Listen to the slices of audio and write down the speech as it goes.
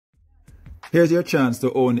Here's your chance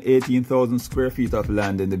to own 18,000 square feet of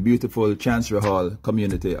land in the beautiful Chancery Hall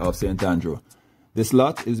community of St. Andrew. This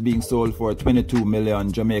lot is being sold for 22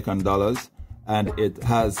 million Jamaican dollars, and it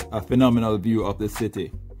has a phenomenal view of the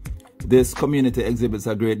city. This community exhibits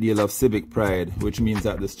a great deal of civic pride, which means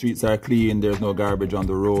that the streets are clean, there's no garbage on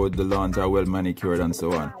the road, the lawns are well manicured, and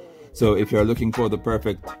so on. So if you're looking for the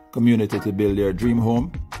perfect community to build your dream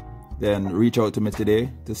home, then reach out to me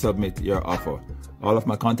today to submit your offer. All of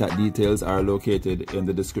my contact details are located in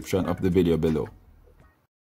the description of the video below.